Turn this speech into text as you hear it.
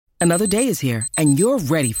Another day is here, and you're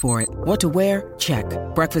ready for it. What to wear? Check.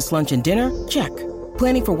 Breakfast, lunch, and dinner? Check.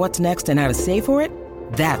 Planning for what's next and how to save for it?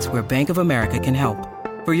 That's where Bank of America can help.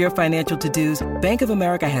 For your financial to-dos, Bank of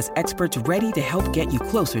America has experts ready to help get you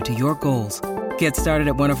closer to your goals. Get started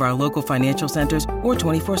at one of our local financial centers or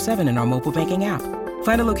 24/7 in our mobile banking app.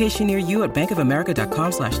 Find a location near you at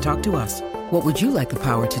bankofamerica.com/talktous. What would you like the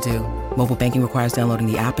power to do? Mobile banking requires downloading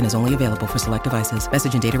the app and is only available for select devices.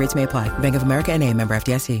 Message and data rates may apply. Bank of America N.A., member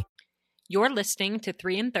FDIC. You're listening to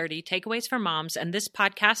 3 in 30 Takeaways for Moms, and this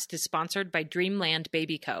podcast is sponsored by Dreamland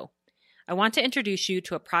Baby Co. I want to introduce you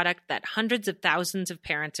to a product that hundreds of thousands of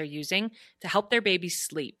parents are using to help their babies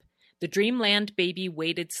sleep, the Dreamland Baby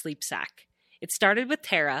Weighted Sleep Sack. It started with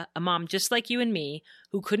Tara, a mom just like you and me,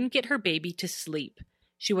 who couldn't get her baby to sleep.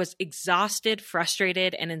 She was exhausted,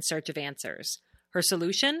 frustrated, and in search of answers. Her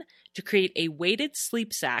solution? To create a weighted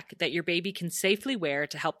sleep sack that your baby can safely wear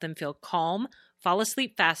to help them feel calm, fall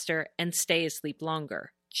asleep faster, and stay asleep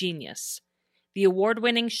longer. Genius. The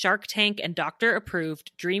award-winning Shark Tank and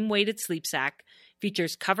doctor-approved Dream Weighted Sleep Sack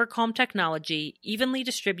features Cover Calm technology, evenly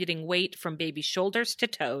distributing weight from baby's shoulders to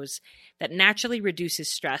toes that naturally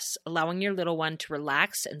reduces stress, allowing your little one to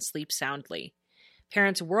relax and sleep soundly.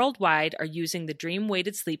 Parents worldwide are using the Dream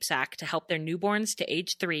Weighted Sleep Sack to help their newborns to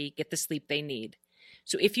age 3 get the sleep they need.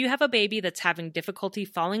 So if you have a baby that's having difficulty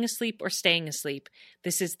falling asleep or staying asleep,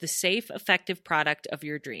 this is the safe, effective product of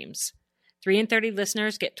your dreams. 3 in 30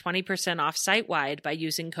 listeners get 20% off site-wide by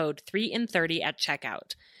using code 3in30 at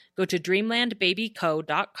checkout. Go to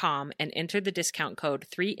dreamlandbabyco.com and enter the discount code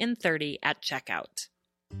 3in30 at checkout.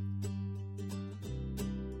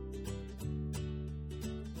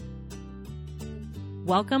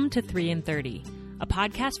 Welcome to 3 in 30, a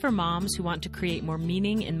podcast for moms who want to create more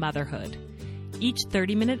meaning in motherhood. Each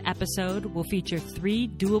 30-minute episode will feature 3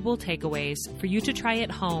 doable takeaways for you to try at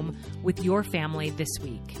home with your family this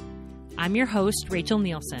week. I'm your host, Rachel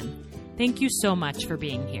Nielsen. Thank you so much for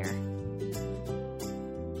being here.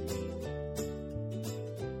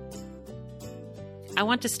 I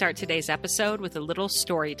want to start today's episode with a little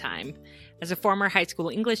story time. As a former high school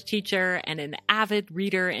English teacher and an avid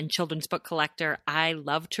reader and children's book collector, I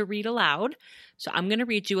love to read aloud. So I'm going to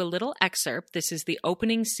read you a little excerpt. This is the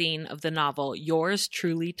opening scene of the novel Yours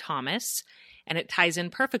Truly, Thomas, and it ties in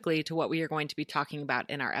perfectly to what we are going to be talking about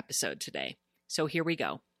in our episode today. So here we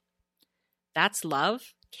go. That's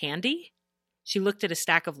love? Candy? She looked at a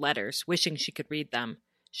stack of letters, wishing she could read them.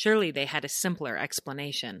 Surely they had a simpler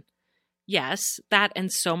explanation. Yes, that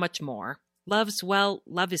and so much more. Love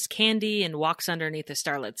is candy and walks underneath a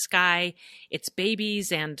starlit sky. It's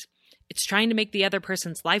babies and it's trying to make the other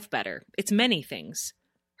person's life better. It's many things.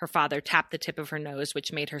 Her father tapped the tip of her nose,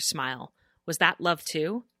 which made her smile. Was that love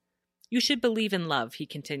too? You should believe in love, he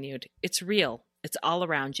continued. It's real. It's all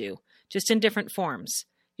around you, just in different forms.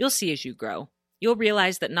 You'll see as you grow. You'll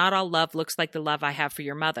realize that not all love looks like the love I have for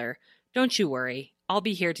your mother. Don't you worry. I'll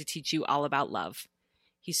be here to teach you all about love.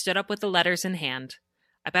 He stood up with the letters in hand.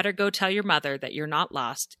 I better go tell your mother that you're not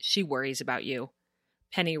lost. She worries about you.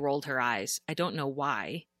 Penny rolled her eyes. I don't know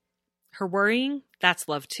why. Her worrying? That's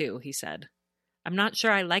love too, he said. I'm not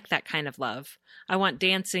sure I like that kind of love. I want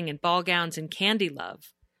dancing and ball gowns and candy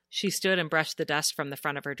love. She stood and brushed the dust from the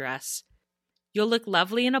front of her dress. You'll look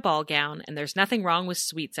lovely in a ball gown, and there's nothing wrong with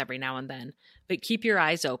sweets every now and then. But keep your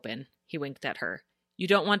eyes open, he winked at her. You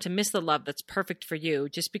don't want to miss the love that's perfect for you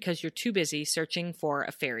just because you're too busy searching for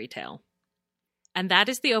a fairy tale. And that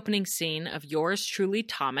is the opening scene of Yours Truly,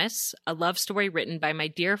 Thomas, a love story written by my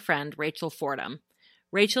dear friend Rachel Fordham.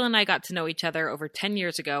 Rachel and I got to know each other over 10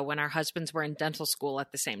 years ago when our husbands were in dental school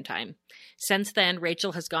at the same time. Since then,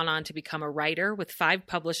 Rachel has gone on to become a writer with 5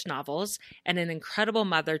 published novels and an incredible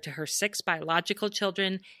mother to her 6 biological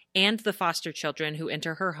children and the foster children who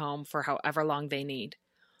enter her home for however long they need.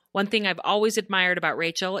 One thing I've always admired about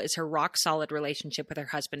Rachel is her rock-solid relationship with her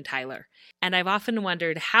husband, Tyler. And I've often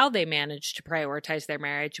wondered how they manage to prioritize their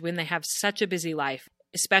marriage when they have such a busy life,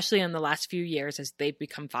 especially in the last few years as they've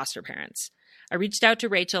become foster parents. I reached out to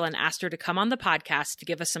Rachel and asked her to come on the podcast to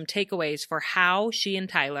give us some takeaways for how she and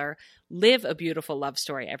Tyler live a beautiful love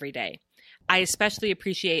story every day. I especially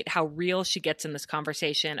appreciate how real she gets in this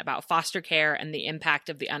conversation about foster care and the impact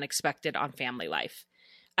of the unexpected on family life.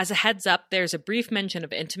 As a heads up, there's a brief mention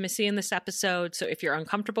of intimacy in this episode, so if you're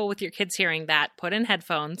uncomfortable with your kids hearing that, put in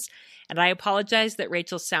headphones. And I apologize that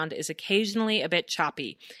Rachel's sound is occasionally a bit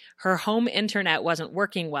choppy. Her home internet wasn't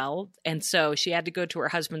working well, and so she had to go to her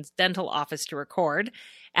husband's dental office to record,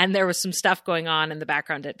 and there was some stuff going on in the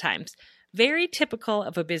background at times. Very typical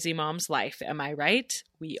of a busy mom's life, am I right?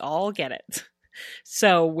 We all get it.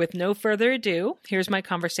 So with no further ado, here's my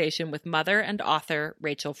conversation with mother and author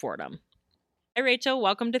Rachel Fordham. Hi, Rachel.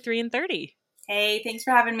 Welcome to 3 and 30. Hey, thanks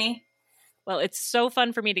for having me. Well, it's so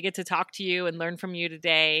fun for me to get to talk to you and learn from you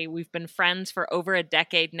today. We've been friends for over a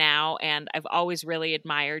decade now, and I've always really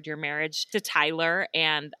admired your marriage to Tyler.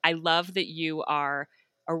 And I love that you are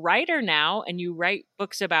a writer now and you write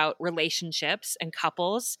books about relationships and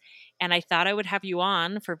couples. And I thought I would have you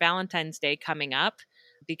on for Valentine's Day coming up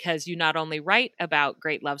because you not only write about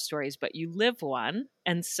great love stories, but you live one.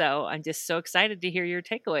 And so I'm just so excited to hear your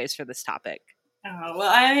takeaways for this topic. Oh,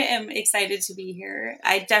 well, I am excited to be here.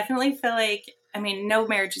 I definitely feel like, no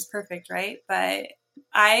marriage is perfect, right? But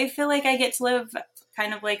I feel like I get to live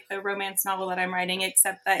kind of like the romance novel that I'm writing,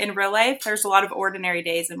 except that in real life, there's a lot of ordinary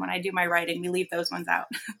days. And when I do my writing, we leave those ones out.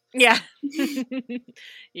 Yeah.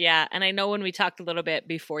 Yeah. And I know when we talked a little bit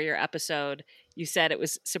before your episode, you said it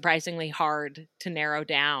was surprisingly hard to narrow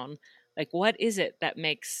down, like, what is it that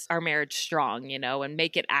makes our marriage strong, and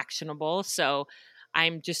make it actionable. So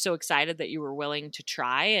I'm just so excited that you were willing to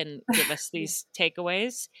try and give us these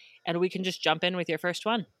takeaways. And we can just jump in with your first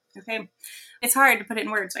one. Okay. It's hard to put it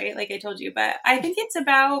in words, right? Like I told you, but I think it's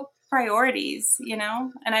about priorities, and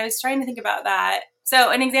I was trying to think about that.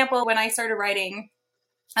 So an example, when I started writing,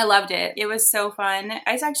 I loved it. It was so fun.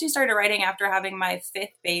 I actually started writing after having my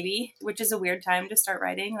 5th baby, which is a weird time to start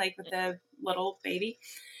writing, like with a little baby.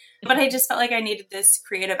 But I just felt like I needed this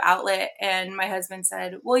creative outlet. And my husband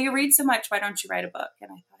said, well, you read so much. Why don't you write a book?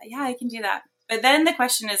 And I thought, yeah, I can do that. But then the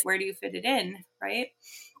question is, where do you fit it in? Right.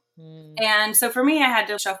 And so for me, I had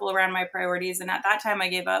to shuffle around my priorities. And at that time, I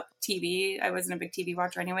gave up TV. I wasn't a big TV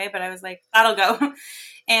watcher anyway, but I was like, that'll go.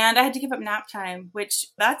 And I had to give up nap time, which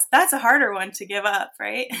that's a harder one to give up.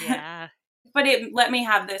 Right. Yeah. But it let me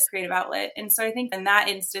have this creative outlet. And so I think in that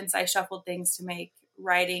instance, I shuffled things to make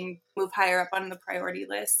writing move higher up on the priority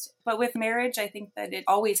list. But with marriage, I think that it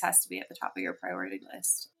always has to be at the top of your priority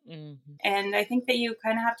list. Mm-hmm. And I think that you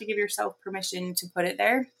kind of have to give yourself permission to put it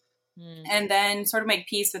there. Mm-hmm. And then sort of make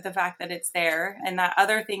peace with the fact that it's there and that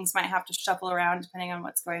other things might have to shuffle around depending on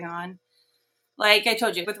what's going on. Like I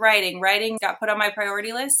told you, with writing got put on my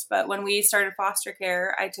priority list. But when we started foster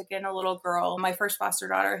care, I took in a little girl, my first foster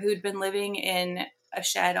daughter, who'd been living in a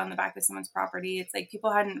shed on the back of someone's property. It's like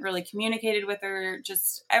people hadn't really communicated with her.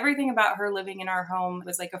 Just everything about her living in our home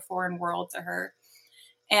was like a foreign world to her.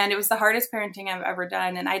 And it was the hardest parenting I've ever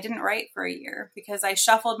done. And I didn't write for a year because I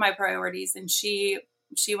shuffled my priorities and she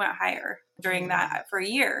went higher during that for a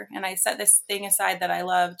year. And I set this thing aside that I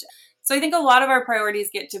loved. So I think a lot of our priorities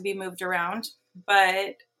get to be moved around,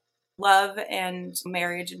 but love and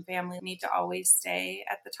marriage and family need to always stay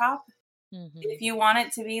at the top. Mm-hmm. If you want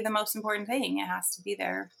it to be the most important thing, it has to be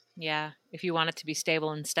there. Yeah. If you want it to be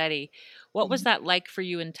stable and steady. What was that like for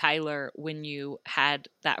you and Tyler when you had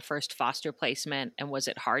that first foster placement? And was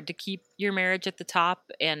it hard to keep your marriage at the top?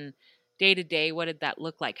 And day to day, what did that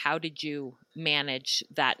look like? How did you manage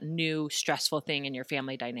that new stressful thing in your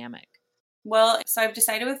family dynamic? Well, so I've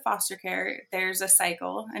decided with foster care, there's a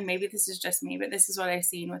cycle, and maybe this is just me, but this is what I've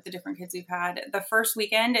seen with the different kids we've had. The first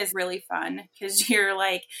weekend is really fun because you're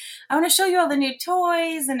like, I want to show you all the new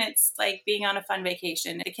toys, and it's like being on a fun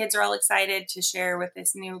vacation. The kids are all excited to share with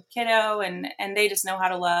this new kiddo, and they just know how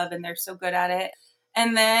to love, and they're so good at it.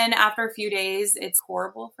 And then after a few days, it's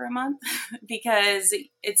horrible for a month because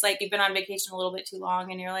it's like you've been on vacation a little bit too long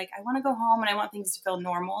and you're like, I want to go home and I want things to feel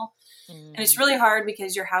normal. And it's really hard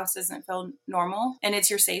because your house doesn't feel normal and it's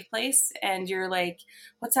your safe place. And you're like,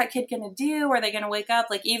 what's that kid going to do? Are they going to wake up?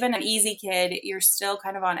 Like even an easy kid, you're still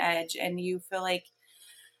kind of on edge and you feel like,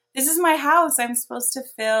 this is my house. I'm supposed to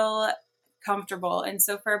feel comfortable. And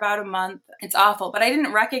so for about a month, it's awful. But I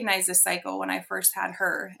didn't recognize this cycle when I first had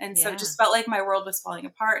her. And so it just felt like my world was falling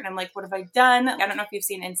apart. And I'm like, what have I done? I don't know if you've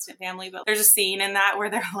seen Instant Family, but there's a scene in that where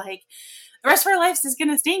they're like, the rest of our lives is going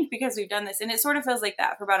to stink because we've done this. And it sort of feels like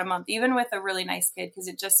that for about a month, even with a really nice kid, because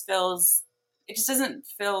it just doesn't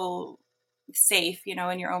feel safe,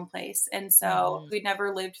 in your own place. And so we'd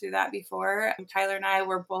never lived through that before. Tyler and I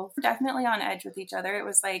were both definitely on edge with each other. It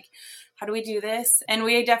was like, how do we do this? And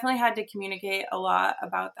we definitely had to communicate a lot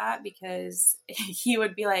about that because he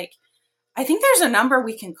would be like, I think there's a number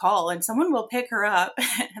we can call and someone will pick her up.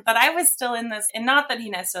 But I was still in this, and not that he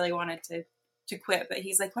necessarily wanted to quit, but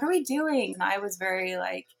he's like, what are we doing? And I was very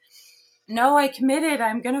like, no, I committed.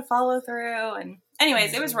 I'm going to follow through. And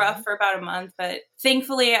anyways, it was rough for about a month, but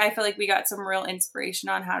thankfully I feel like we got some real inspiration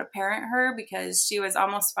on how to parent her because she was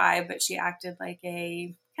almost 5, but she acted like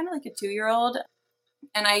kind of like a 2-year-old.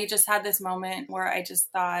 And I just had this moment where I just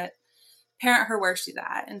thought, parent her where she's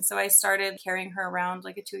at. And so I started carrying her around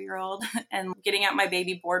like a 2-year-old and getting out my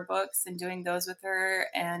baby board books and doing those with her.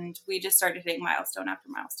 And we just started hitting milestone after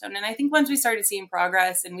milestone. And I think once we started seeing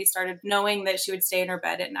progress and we started knowing that she would stay in her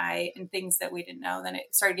bed at night and things that we didn't know, then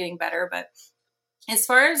it started getting better. But as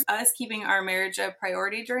far as us keeping our marriage a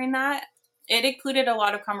priority during that, it included a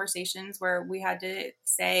lot of conversations where we had to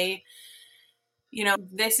say,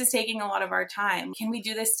 this is taking a lot of our time. Can we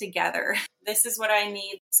do this together? This is what I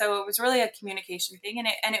need. So it was really a communication thing.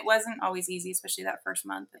 And it wasn't always easy, especially that first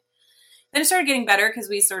month. Then it started getting better because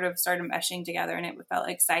we sort of started meshing together and it felt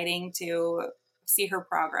exciting to see her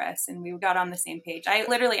progress. And we got on the same page. I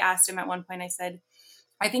literally asked him at one point, I said,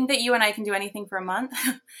 I think that you and I can do anything for a month.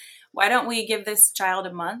 Why don't we give this child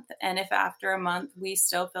a month? And if after a month we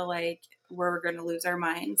still feel like we're going to lose our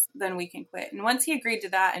minds, then we can quit. And once he agreed to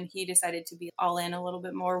that and he decided to be all in a little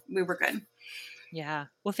bit more, we were good. Yeah.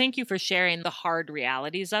 Well, thank you for sharing the hard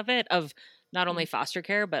realities of it, of not only foster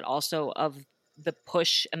care, but also of the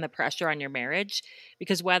push and the pressure on your marriage.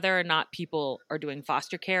 Because whether or not people are doing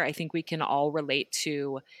foster care, I think we can all relate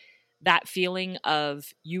to that feeling of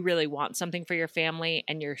you really want something for your family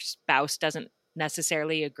and your spouse doesn't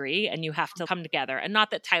necessarily agree, and you have to come together. And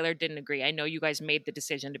not that Tyler didn't agree. I know you guys made the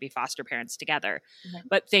decision to be foster parents together,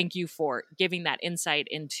 but thank you for giving that insight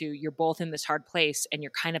into you're both in this hard place and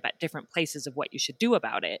you're kind of at different places of what you should do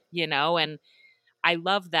about it, and I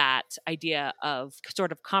love that idea of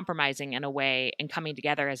sort of compromising in a way and coming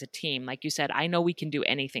together as a team. Like you said, I know we can do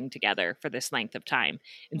anything together for this length of time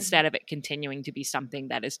instead of it continuing to be something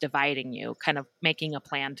that is dividing you, kind of making a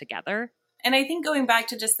plan together. And I think going back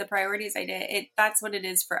to just the priorities I did, that's what it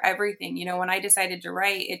is for everything. When I decided to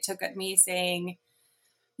write, it took me saying,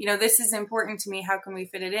 this is important to me. How can we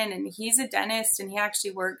fit it in? And he's a dentist and he actually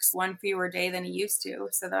works one fewer day than he used to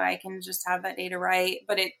so that I can just have that day to write.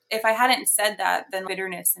 But if I hadn't said that, then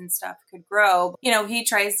bitterness and stuff could grow. He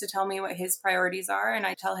tries to tell me what his priorities are and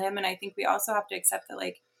I tell him. And I think we also have to accept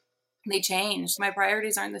that they changed. My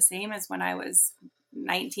priorities aren't the same as when I was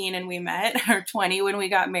 19 and we met, or 20 when we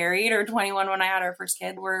got married, or 21 when I had our first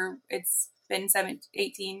kid. It's been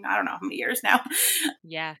 18, I don't know how many years now.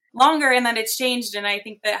 Yeah. Longer, and that it's changed. And I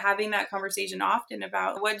think that having that conversation often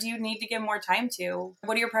about what do you need to give more time to?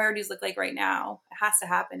 What do your priorities look like right now? It has to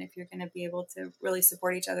happen if you're going to be able to really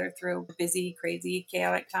support each other through busy, crazy,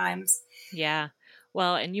 chaotic times. Yeah.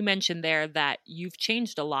 Well, and you mentioned there that you've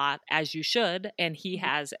changed a lot, as you should, and he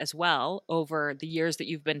has as well over the years that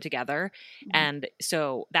you've been together. And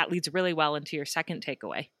so that leads really well into your second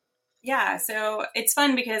takeaway. Yeah, so it's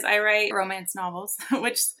fun because I write romance novels,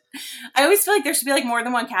 which I always feel like there should be more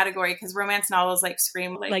than one category because romance novels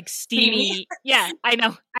scream like steamy. Yeah, I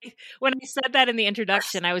know. When I said that in the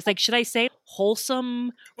introduction, I was like, should I say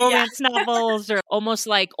wholesome romance novels or almost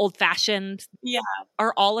like old-fashioned? Yeah.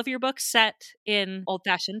 Are all of your books set in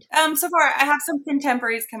old-fashioned? So far, I have some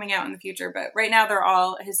contemporaries coming out in the future, but right now they're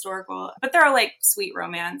all historical, but they're all sweet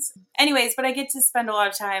romance. Anyways, but I get to spend a lot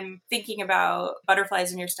of time thinking about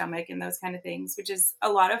butterflies in your stomach and those kind of things, which is a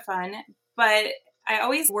lot of fun. But I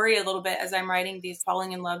always worry a little bit as I'm writing these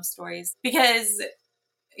falling in love stories because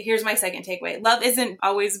here's my second takeaway. Love isn't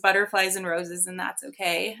always butterflies and roses, and that's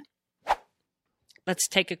okay. Let's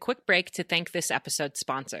take a quick break to thank this episode's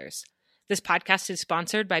sponsors. This podcast is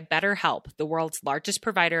sponsored by BetterHelp, the world's largest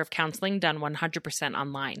provider of counseling done 100%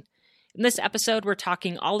 online. In this episode, we're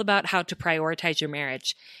talking all about how to prioritize your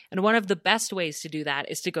marriage, and one of the best ways to do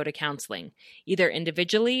that is to go to counseling, either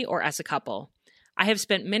individually or as a couple. I have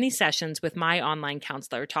spent many sessions with my online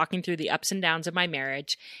counselor talking through the ups and downs of my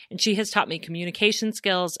marriage, and she has taught me communication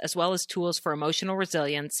skills as well as tools for emotional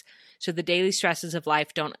resilience so the daily stresses of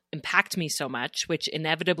life don't impact me so much, which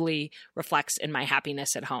inevitably reflects in my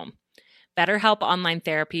happiness at home. BetterHelp Online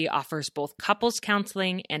Therapy offers both couples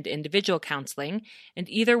counseling and individual counseling, and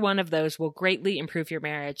either one of those will greatly improve your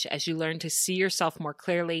marriage as you learn to see yourself more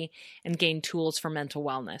clearly and gain tools for mental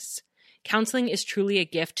wellness. Counseling is truly a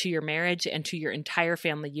gift to your marriage and to your entire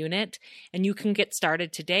family unit, and you can get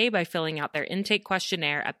started today by filling out their intake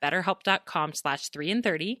questionnaire at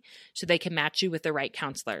betterhelp.com/3in30 so they can match you with the right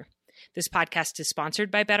counselor. This podcast is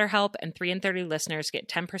sponsored by BetterHelp, and 3 in 30 listeners get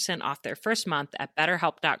 10% off their first month at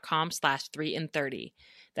betterhelp.com/3in30.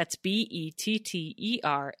 That's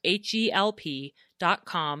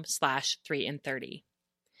BetterHelp.com/3in30.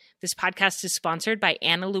 This podcast is sponsored by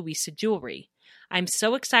Ana Luisa Jewelry. I'm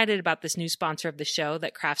so excited about this new sponsor of the show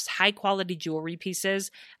that crafts high-quality jewelry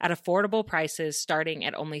pieces at affordable prices starting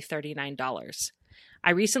at only $39.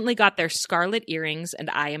 I recently got their scarlet earrings and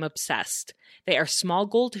I am obsessed. They are small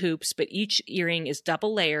gold hoops, but each earring is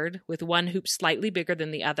double layered with one hoop slightly bigger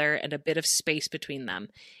than the other and a bit of space between them.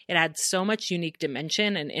 It adds so much unique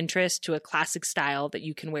dimension and interest to a classic style that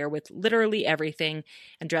you can wear with literally everything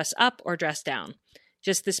and dress up or dress down.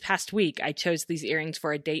 Just this past week, I chose these earrings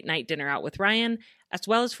for a date night dinner out with Ryan, as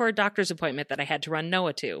well as for a doctor's appointment that I had to run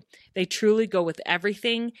Noah to. They truly go with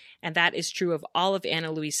everything, and that is true of all of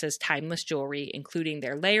Ana Luisa's timeless jewelry, including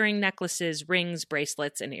their layering necklaces, rings,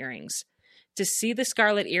 bracelets, and earrings. To see the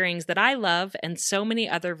scarlet earrings that I love and so many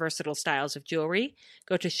other versatile styles of jewelry,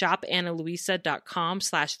 go to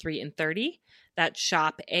shopanaluisa.com/3in30. That's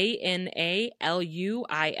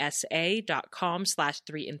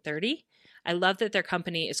shopanaluisa.com/3in30. I love that their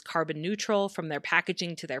company is carbon neutral from their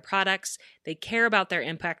packaging to their products. They care about their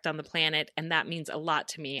impact on the planet, and that means a lot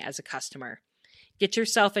to me as a customer. Get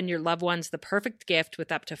yourself and your loved ones the perfect gift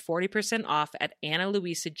with up to 40% off at Ana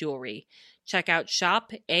Luisa Jewelry. Check out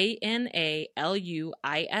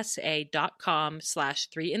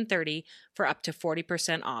shopanaluisa.com/3in30 for up to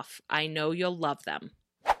 40% off. I know you'll love them.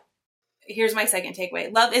 Here's my second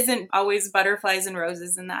takeaway. Love isn't always butterflies and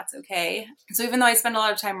roses, and that's okay. So even though I spend a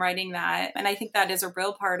lot of time writing that, and I think that is a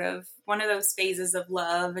real part of one of those phases of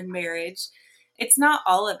love and marriage, it's not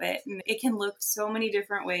all of it. And it can look so many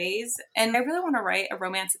different ways. And I really want to write a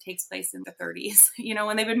romance that takes place in the 30s,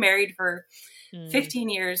 when they've been married for 15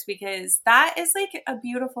 years, because that is like a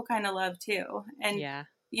beautiful kind of love too. And,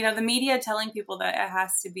 the media telling people that it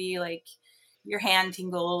has to be like your hand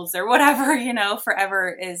tingles or whatever,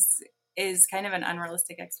 forever is kind of an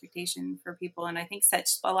unrealistic expectation for people. And I think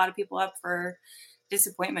sets a lot of people up for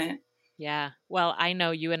disappointment. Yeah. Well, I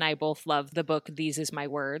know you and I both love the book, These Is My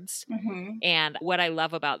Words. Mm-hmm. And what I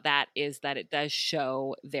love about that is that it does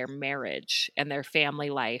show their marriage and their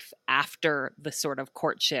family life after the sort of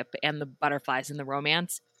courtship and the butterflies and the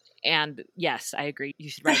romance. And yes, I agree.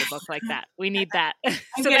 You should write a book like that. We need that.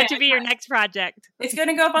 So that should be your next project. It's going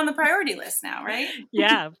to go up on the priority list now, right?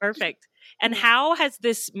 Yeah, perfect. And how has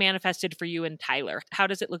this manifested for you and Tyler? How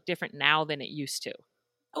does it look different now than it used to?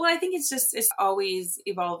 Well, I think it's always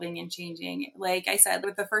evolving and changing. Like I said,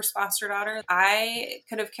 with the first foster daughter, I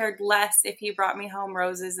could have cared less if he brought me home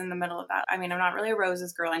roses in the middle of that. I mean, I'm not really a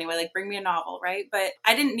roses girl anyway, like bring me a novel, right? But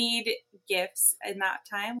I didn't need gifts in that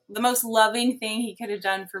time. The most loving thing he could have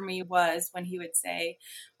done for me was when he would say,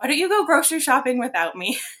 why don't you go grocery shopping without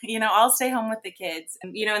me? I'll stay home with the kids.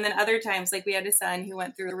 And then other times, like we had a son who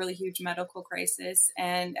went through a really huge medical crisis.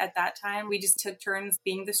 And at that time, we just took turns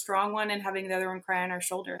being the strong one and having the other one cry on our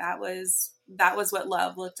shoulder. That was what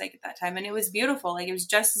love looked like at that time. And it was beautiful. Like it was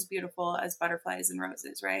just as beautiful as butterflies and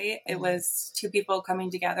roses, right? Mm-hmm. It was two people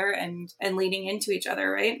coming together and leading into each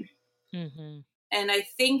other, right? Mm-hmm. And I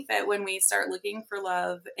think that when we start looking for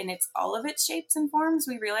love in all of its shapes and forms,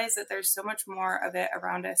 we realize that there's so much more of it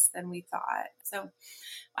around us than we thought. So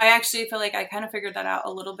I actually feel like I kind of figured that out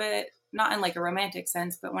a little bit, not in like a romantic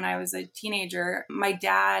sense, but when I was a teenager, my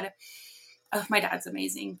dad's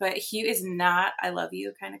amazing, but he is not I love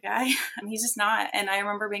you kind of guy. He's just not. And I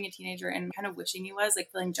remember being a teenager and kind of wishing he was,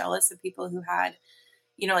 like feeling jealous of people who had,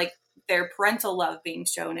 like their parental love being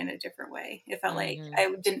shown in a different way. It felt like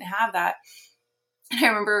I didn't have that. And I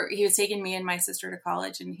remember he was taking me and my sister to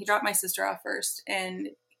college, and he dropped my sister off first. And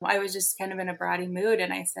I was just kind of in a bratty mood.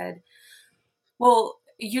 And I said, well,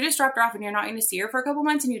 you just dropped her off and you're not going to see her for a couple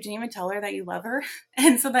months and you didn't even tell her that you love her.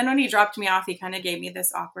 And so then when he dropped me off, he kind of gave me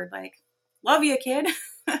this awkward, like, love you, kid,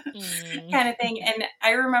 kind of thing. And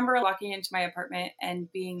I remember walking into my apartment and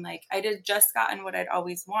being like, I had just gotten what I'd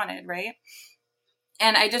always wanted, right?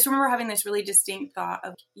 And I just remember having this really distinct thought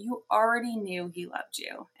of, you already knew he loved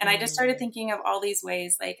you. And I just started thinking of all these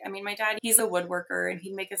ways. Like, I mean, my dad, he's a woodworker and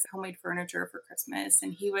he'd make us homemade furniture for Christmas.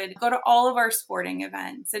 And he would go to all of our sporting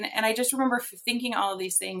events. And I just remember thinking all of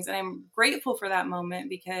these things. And I'm grateful for that moment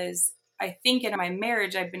because I think in my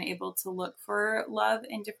marriage, I've been able to look for love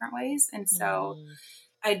in different ways. And so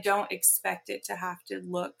I don't expect it to have to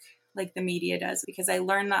look like the media does, because I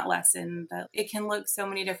learned that lesson that it can look so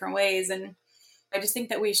many different ways. And I just think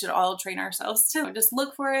that we should all train ourselves to just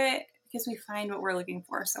look for it, because we find what we're looking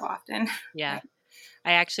for so often. Yeah.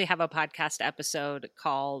 I actually have a podcast episode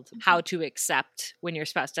called How to Accept When Your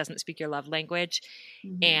Spouse Doesn't Speak Your Love Language.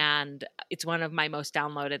 Mm-hmm. And it's one of my most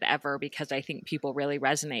downloaded ever, because I think people really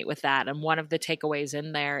resonate with that. And one of the takeaways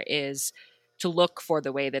in there is to look for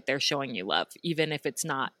the way that they're showing you love, even if it's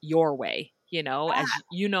not your way. As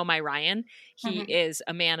you know, my Ryan, he is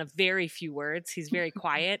a man of very few words. He's very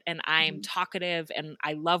quiet, and I'm talkative, and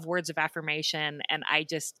I love words of affirmation. And I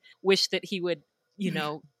just wish that he would,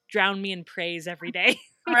 drown me in praise every day.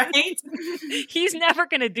 Right? He's never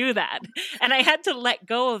going to do that. And I had to let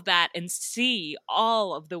go of that and see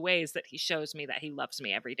all of the ways that he shows me that he loves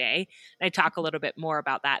me every day. And I talk a little bit more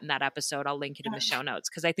about that in that episode. I'll link it in the show notes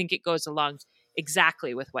because I think it goes along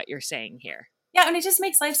exactly with what you're saying here. Yeah, and it just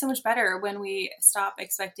makes life so much better when we stop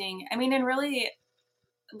expecting. I mean, and really,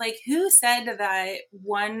 like, who said that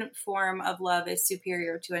one form of love is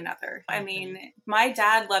superior to another? I mean, my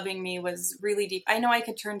dad loving me was really deep. I know I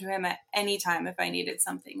could turn to him at any time if I needed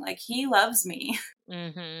something. Like, he loves me.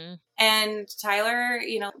 Mm-hmm. And Tyler,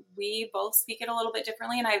 we both speak it a little bit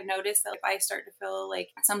differently. And I've noticed that if I start to feel like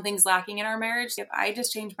something's lacking in our marriage, if I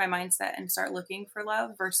just change my mindset and start looking for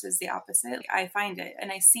love versus the opposite, I find it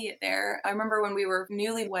and I see it there. I remember when we were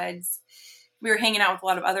newlyweds, we were hanging out with a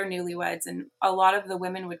lot of other newlyweds, and a lot of the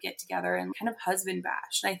women would get together and kind of husband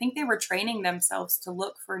bash. And I think they were training themselves to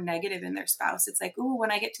look for negative in their spouse. It's like, ooh,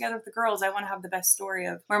 when I get together with the girls, I want to have the best story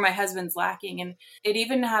of where my husband's lacking. And it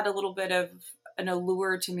even had a little bit of an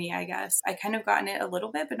allure to me, I guess. I kind of gotten it a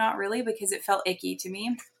little bit, but not really, because it felt icky to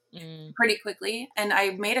me pretty quickly. And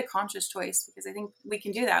I made a conscious choice, because I think we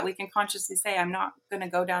can do that. We can consciously say, I'm not going to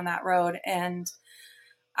go down that road. And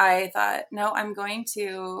I thought, no, I'm going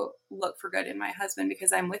to look for good in my husband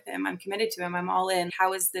because I'm with him. I'm committed to him. I'm all in.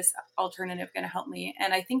 How is this alternative going to help me?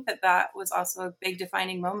 And I think that that was also a big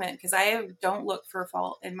defining moment, because I don't look for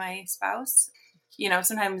fault in my spouse.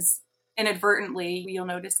 Sometimes inadvertently you'll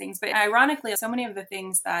notice things, but ironically, so many of the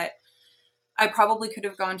things that I probably could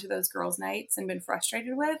have gone to those girls' nights and been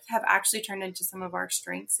frustrated with have actually turned into some of our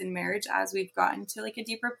strengths in marriage as we've gotten to like a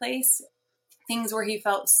deeper place. Things where he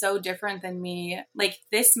felt so different than me. Like,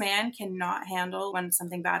 this man cannot handle when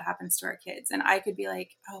something bad happens to our kids. And I could be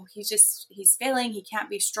like, oh, he's failing. He can't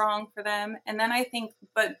be strong for them. And then I think,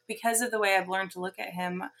 but because of the way I've learned to look at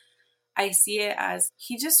him, I see it as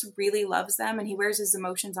he just really loves them, and he wears his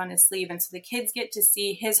emotions on his sleeve. And so the kids get to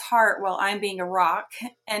see his heart while I'm being a rock.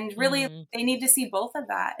 And really, they need to see both of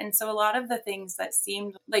that. And so a lot of the things that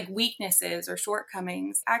seemed like weaknesses or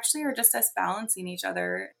shortcomings actually are just us balancing each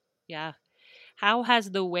other. Yeah. How has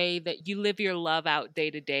the way that you live your love out day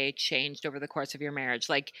to day changed over the course of your marriage?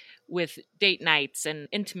 Like with date nights and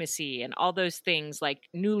intimacy and all those things, like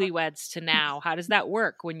newlyweds to now, how does that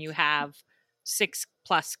work when you have 6+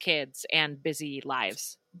 kids and busy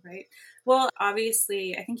lives? Right. Well,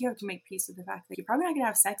 obviously, I think you have to make peace with the fact that you're probably not going to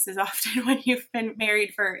have sex as often when you've been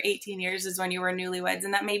married for 18 years as when you were newlyweds.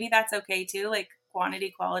 And that maybe that's okay too. Like,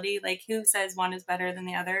 quantity, quality, like, who says one is better than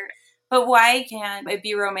the other? But why can't it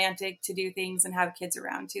be romantic to do things and have kids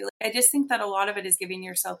around too? Like, I just think that a lot of it is giving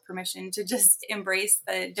yourself permission to just embrace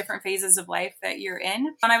the different phases of life that you're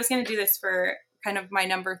in. And I was going to do this for kind of my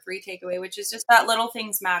number 3 takeaway, which is just that little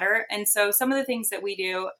things matter. And so some of the things that we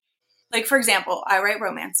do, like, for example, I write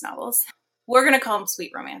romance novels. We're going to call them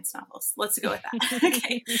sweet romance novels. Let's go with that.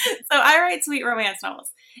 Okay. So I write sweet romance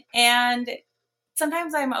novels. And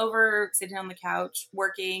sometimes I'm over sitting on the couch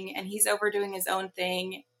working, and he's over doing his own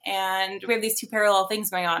thing. And we have these 2 parallel things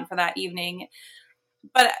going on for that evening.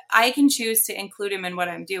 But I can choose to include him in what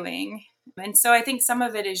I'm doing. And so I think some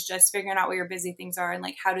of it is just figuring out what your busy things are and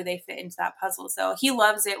like, how do they fit into that puzzle? So he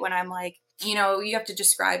loves it when I'm like, you have to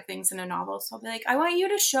describe things in a novel. So I'll be like, I want you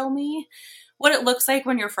to show me what it looks like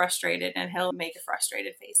when you're frustrated. And he'll make a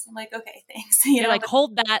frustrated face. I'm like, okay, thanks. You're like,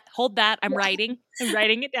 hold that. I'm writing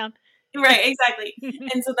it down. Right, exactly.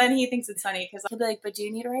 And so then he thinks it's funny because he'll be like, but do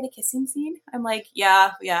you need to write a kissing scene? I'm like,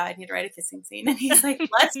 yeah, I need to write a kissing scene. And he's like,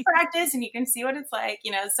 let's practice and you can see what it's like,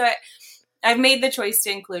 So I've made the choice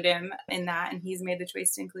to include him in that, and he's made the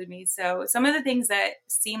choice to include me. So some of the things that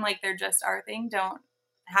seem like they're just our thing don't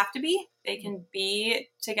have to be. They can be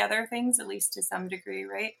together things, at least to some degree,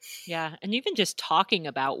 right? Yeah. And even just talking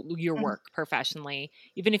about your work professionally,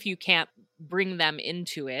 even if you can't bring them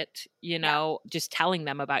into it, just telling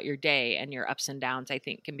them about your day and your ups and downs, I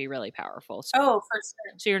think can be really powerful. So, for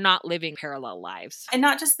sure. So you're not living parallel lives. And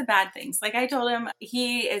not just the bad things. Like, I told him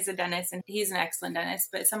he is a dentist and he's an excellent dentist,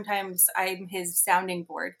 but sometimes I'm his sounding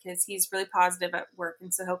board because he's really positive at work.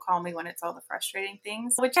 And so he'll call me when it's all the frustrating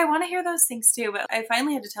things, which I want to hear those things too. But I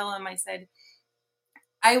finally had to tell him, I said,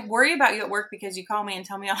 I worry about you at work because you call me and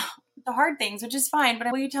tell me all the hard things, which is fine,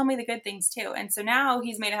 but will you tell me the good things too? And so now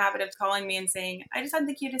he's made a habit of calling me and saying, I just had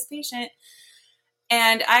the cutest patient.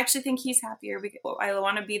 And I actually think he's happier because I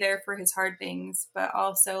want to be there for his hard things, but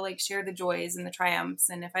also like share the joys and the triumphs.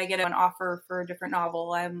 And if I get an offer for a different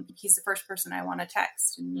novel, he's the first person I want to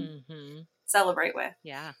text. And celebrate with.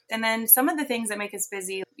 Yeah. And then some of the things that make us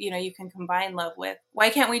busy, you can combine love with. Why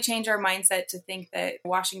can't we change our mindset to think that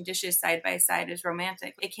washing dishes side by side is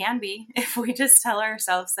romantic? It can be if we just tell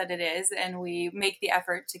ourselves that it is and we make the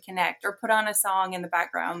effort to connect or put on a song in the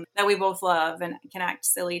background that we both love and can act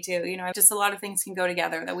silly too. Just a lot of things can go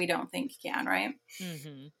together that we don't think can, right?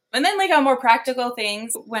 Mm-hmm. And then on more practical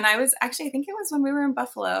things, I think it was when we were in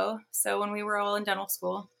Buffalo. So when we were all in dental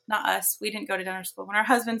school, not us, we didn't go to dental school. When our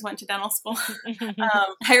husbands went to dental school,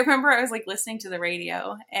 I remember I was listening to the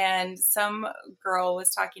radio and some girl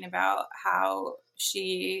was talking about how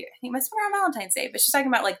I think it must have been around Valentine's Day, but she's talking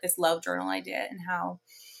about this love journal idea and how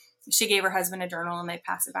she gave her husband a journal and they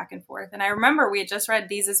pass it back and forth. And I remember we had just read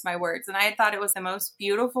These Is My Words and I thought it was the most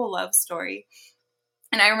beautiful love story.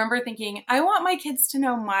 And I remember thinking, I want my kids to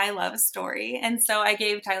know my love story. And so I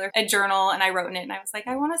gave Tyler a journal and I wrote in it. And I was like,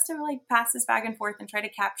 I want us to pass this back and forth and try to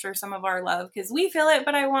capture some of our love because we feel it,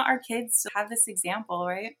 but I want our kids to have this example,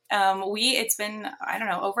 right? It's been, I don't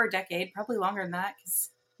know, over a decade, probably longer than that.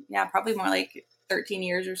 Probably more like 13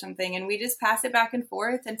 years or something. And we just pass it back and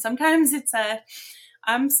forth. And sometimes it's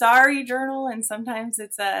I'm sorry journal. And sometimes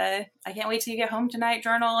it's I can't wait till you get home tonight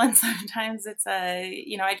journal. And sometimes it's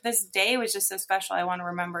this day was just so special. I want to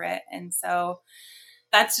remember it. And so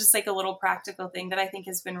that's just a little practical thing that I think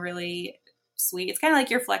has been really sweet. It's kind of like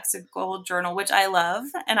your flexible journal, which I love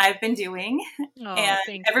and I've been doing. Oh,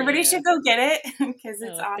 and everybody should go get it because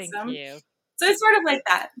it's awesome. Thank you. So it's sort of like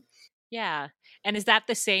that. Yeah. And is that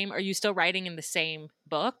the same? Are you still writing in the same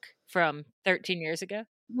book from 13 years ago?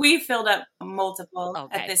 We filled up multiple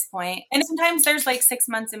at this point. And sometimes there's 6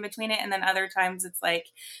 months in between it. And then other times it's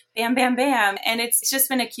bam, bam, bam. And it's just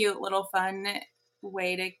been a cute little fun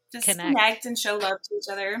way to just connect and show love to each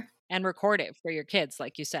other. And record it for your kids,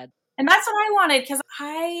 like you said. And that's what I wanted because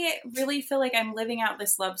I really feel like I'm living out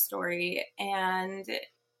this love story and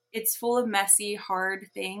it's full of messy, hard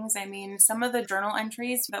things. I mean, some of the journal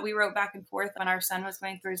entries that we wrote back and forth when our son was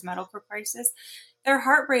going through his medical crisis, they're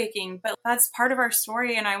heartbreaking, but that's part of our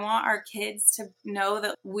story. And I want our kids to know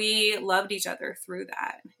that we loved each other through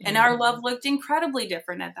that. Mm-hmm. And our love looked incredibly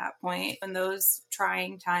different at that point in those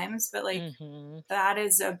trying times. But that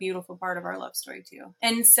is a beautiful part of our love story too.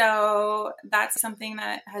 And so that's something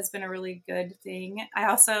that has been a really good thing.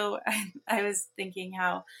 I was thinking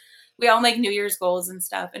how we all make New Year's goals and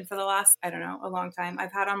stuff. And for the last, a long time,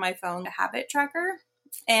 I've had on my phone a habit tracker.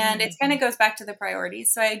 And it kind of goes back to the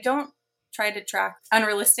priorities. So I don't try to track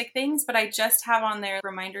unrealistic things, but I just have on there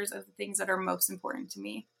reminders of the things that are most important to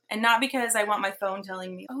me. And not because I want my phone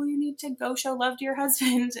telling me, oh, you need to go show love to your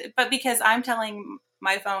husband, but because I'm telling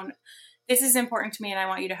my phone, this is important to me and I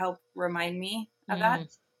want you to help remind me of that.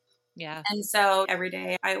 Yeah. And so every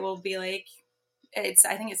day I will be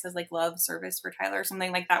I think it says love service for Tyler or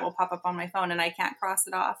something like that will pop up on my phone and I can't cross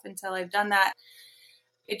it off until I've done that.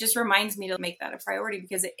 It just reminds me to make that a priority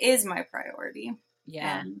because it is my priority.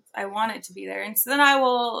 Yeah. And I want it to be there. And so then I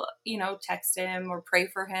will, text him or pray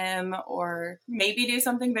for him or maybe do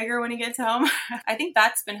something bigger when he gets home. I think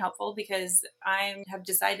that's been helpful because I have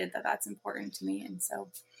decided that that's important to me. And so,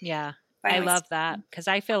 yeah, I love that because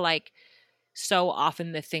I feel like so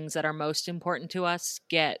often the things that are most important to us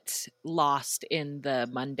get lost in the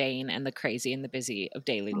mundane and the crazy and the busy of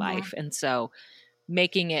daily life. And so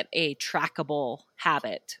making it a trackable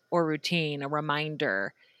habit or routine, a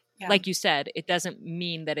reminder, like you said, it doesn't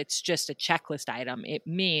mean that it's just a checklist item. It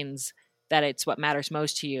means that it's what matters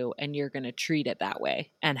most to you and you're going to treat it that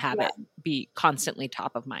way and have it be constantly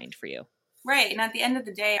top of mind for you. Right. And at the end of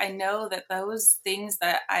the day, I know that those things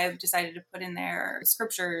that I've decided to put in there,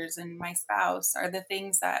 scriptures and my spouse, are the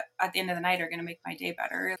things that at the end of the night are going to make my day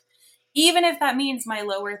better. Even if that means my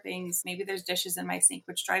lower things, maybe there's dishes in my sink,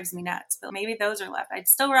 which drives me nuts, but maybe those are left. I'd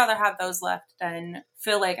still rather have those left than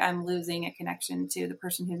feel like I'm losing a connection to the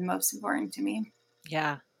person who's most important to me.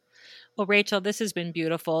 Yeah. Well, Rachel, this has been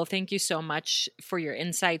beautiful. Thank you so much for your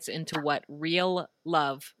insights into what real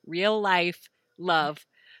love, real life love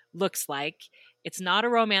looks like. It's not a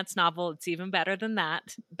romance novel. It's even better than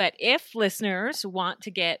that. But if listeners want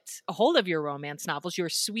to get a hold of your romance novels, your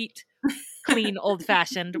sweet, clean,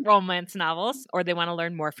 old-fashioned romance novels, or they want to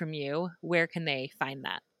learn more from you, where can they find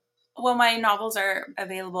that? Well, my novels are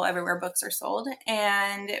available everywhere books are sold.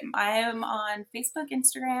 And I am on Facebook,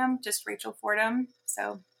 Instagram, just Rachel Fordham.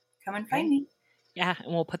 So come and find me. Yeah,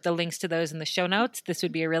 and we'll put the links to those in the show notes. This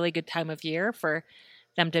would be a really good time of year for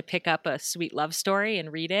them to pick up a sweet love story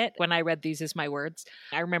and read it. When I read These Is My Words,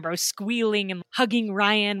 I remember I was squealing and hugging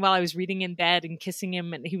Ryan while I was reading in bed and kissing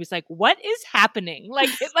him. And he was like, what is happening?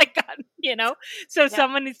 So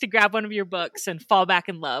someone needs to grab one of your books and fall back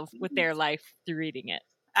in love with their life through reading it.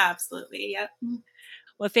 Absolutely. Yep.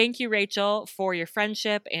 Well, thank you, Rachel, for your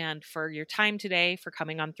friendship and for your time today, for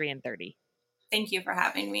coming on 3 and 30. Thank you for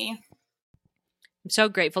having me. I'm so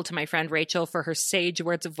grateful to my friend Rachel for her sage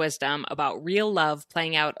words of wisdom about real love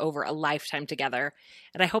playing out over a lifetime together.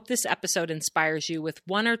 And I hope this episode inspires you with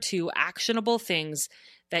 1 or 2 actionable things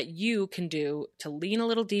that you can do to lean a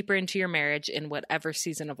little deeper into your marriage in whatever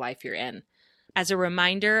season of life you're in. As a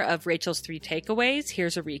reminder of Rachel's 3 takeaways,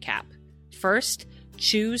 here's a recap. First,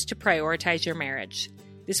 choose to prioritize your marriage.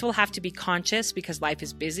 This will have to be conscious because life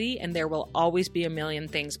is busy and there will always be a million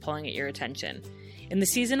things pulling at your attention. In the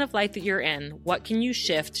season of life that you're in, what can you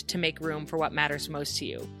shift to make room for what matters most to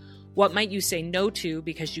you? What might you say no to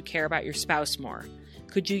because you care about your spouse more?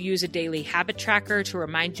 Could you use a daily habit tracker to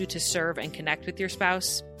remind you to serve and connect with your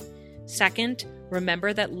spouse? Second,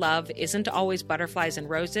 remember that love isn't always butterflies and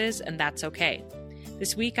roses, and that's okay.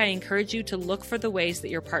 This week, I encourage you to look for the ways that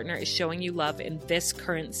your partner is showing you love in this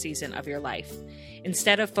current season of your life.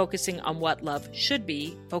 Instead of focusing on what love should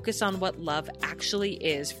be, focus on what love actually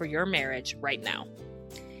is for your marriage right now.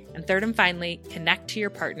 And third and finally, connect to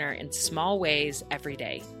your partner in small ways every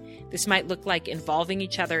day. This might look like involving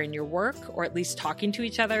each other in your work, or at least talking to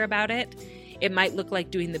each other about it. It might look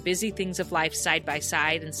like doing the busy things of life side by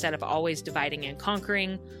side instead of always dividing and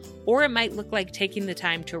conquering. Or it might look like taking the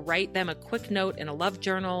time to write them a quick note in a love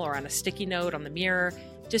journal or on a sticky note on the mirror,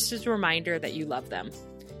 just as a reminder that you love them.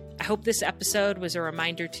 I hope this episode was a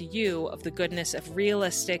reminder to you of the goodness of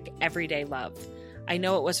realistic, everyday love. I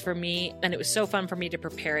know it was for me, and it was so fun for me to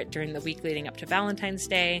prepare it during the week leading up to Valentine's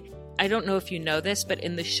Day. I don't know if you know this, but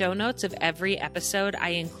in the show notes of every episode, I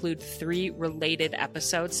include 3 related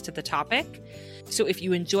episodes to the topic. So if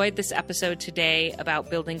you enjoyed this episode today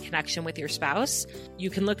about building connection with your spouse,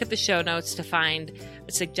 you can look at the show notes to find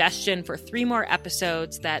a suggestion for 3 more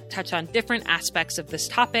episodes that touch on different aspects of this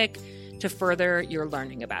topic to further your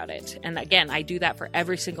learning about it. And again, I do that for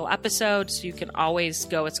every single episode, so you can always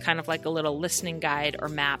go, it's kind of like a little listening guide or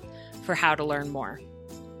map for how to learn more.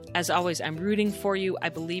 As always, I'm rooting for you, I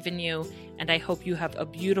believe in you, and I hope you have a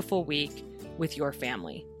beautiful week with your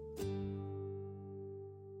family.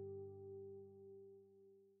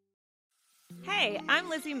 Hey, I'm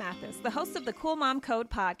Lizzie Mathis, the host of the Cool Mom Code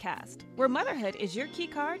podcast, where motherhood is your key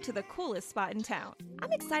card to the coolest spot in town.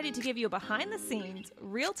 I'm excited to give you a behind-the-scenes,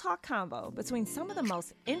 real talk combo between some of the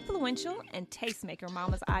most influential and tastemaker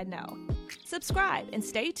mamas I know. Subscribe and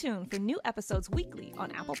stay tuned for new episodes weekly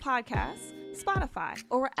on Apple Podcasts, Spotify,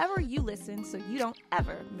 or wherever you listen so you don't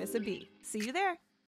ever miss a beat. See you there.